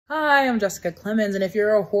Hi, I'm Jessica Clemons, and if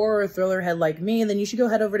you're a horror thriller head like me, then you should go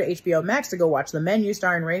head over to HBO Max to go watch The Menu,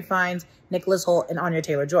 starring Ray Fiennes, Nicholas Hoult, and Anya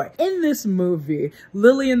Taylor-Joy. In this movie,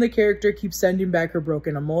 Lillian, the character, keeps sending back her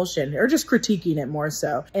broken emulsion, or just critiquing it more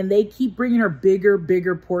so, and they keep bringing her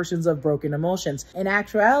bigger portions of broken emulsions. In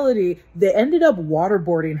actuality, they ended up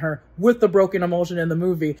waterboarding her with the broken emulsion in the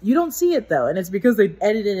movie. You don't see it though, and it's because they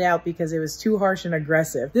edited it out because it was too harsh and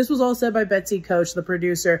aggressive. This was all said by Betsy Coach, the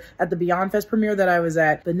producer, at the Beyond Fest premiere that I was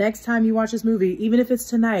at. The next time you watch this movie, even if it's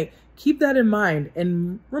tonight, keep that in mind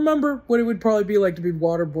and remember what it would probably be like to be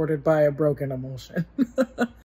waterboarded by a broken emulsion.